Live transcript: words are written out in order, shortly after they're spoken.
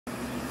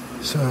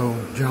So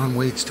John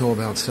waits till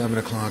about 7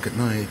 o'clock at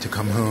night to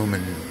come home,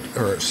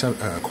 or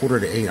quarter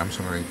to 8, I'm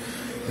sorry.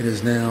 It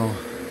is now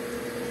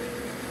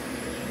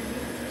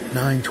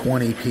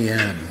 9:20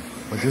 p.m.,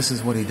 but this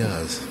is what he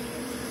does.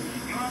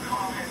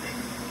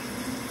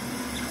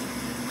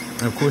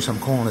 And of course I'm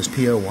calling his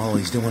PO while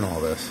he's doing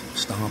all this.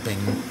 Stomping,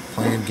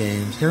 playing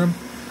games. Hear him?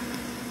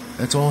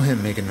 That's all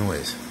him making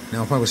noise.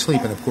 Now if I was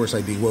sleeping, of course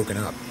I'd be woken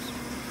up.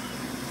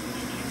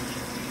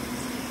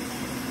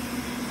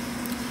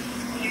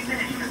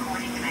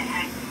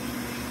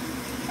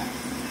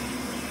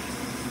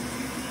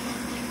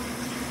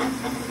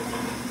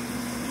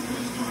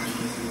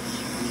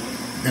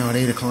 Now at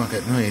 8 o'clock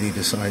at night, he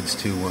decides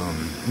to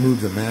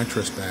move the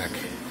mattress back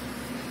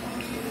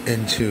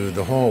into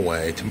the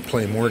hallway to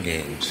play more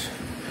games.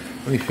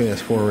 Let me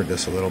fast forward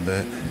this a little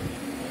bit.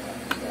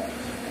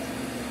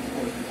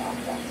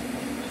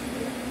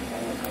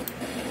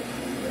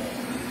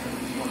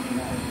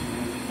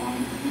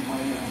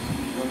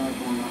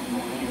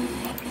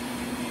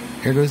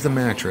 Here goes the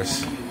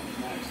mattress.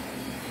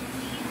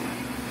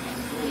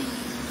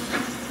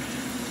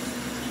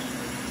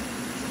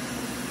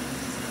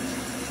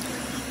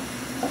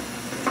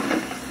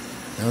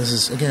 Now this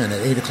is, again, at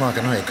 8 o'clock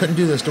at night. Couldn't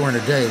do this during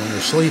the day when you're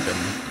sleeping,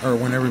 or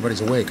when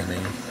everybody's awake, I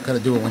mean. Gotta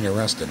do it when you're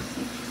resting.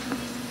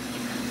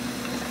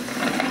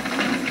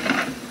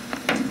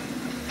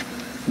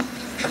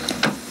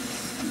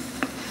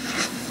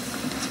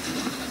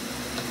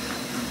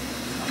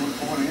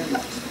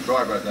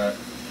 Sorry about that.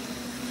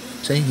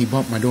 See, he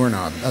bumped my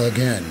doorknob.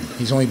 Again,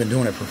 he's only been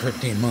doing it for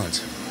 15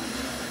 months.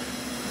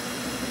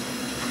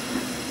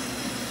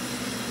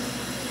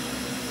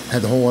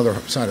 Had the whole other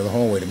side of the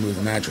hallway to move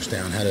the mattress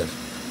down. Had to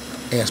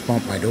ass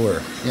bump my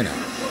door, you know.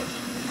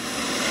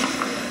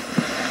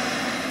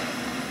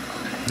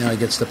 Now he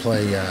gets to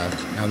play,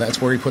 now that's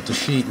where he put the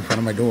sheet in front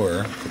of my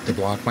door to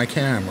block my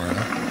camera.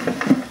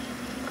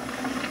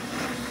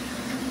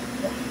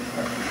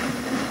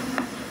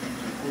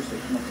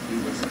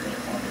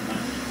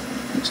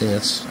 See,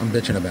 I'm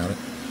bitching about it.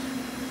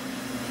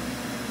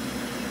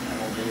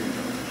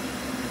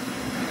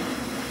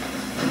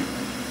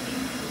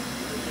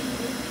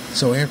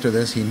 So after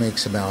this, he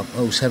makes about,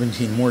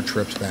 17 more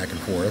trips back and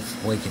forth,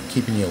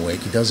 keeping you awake.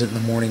 He does it in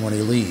the morning when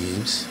he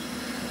leaves.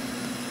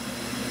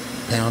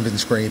 Pounding,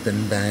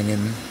 scraping,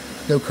 banging.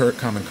 No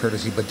common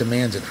courtesy, but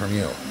demands it from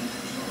you.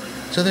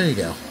 So there you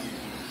go.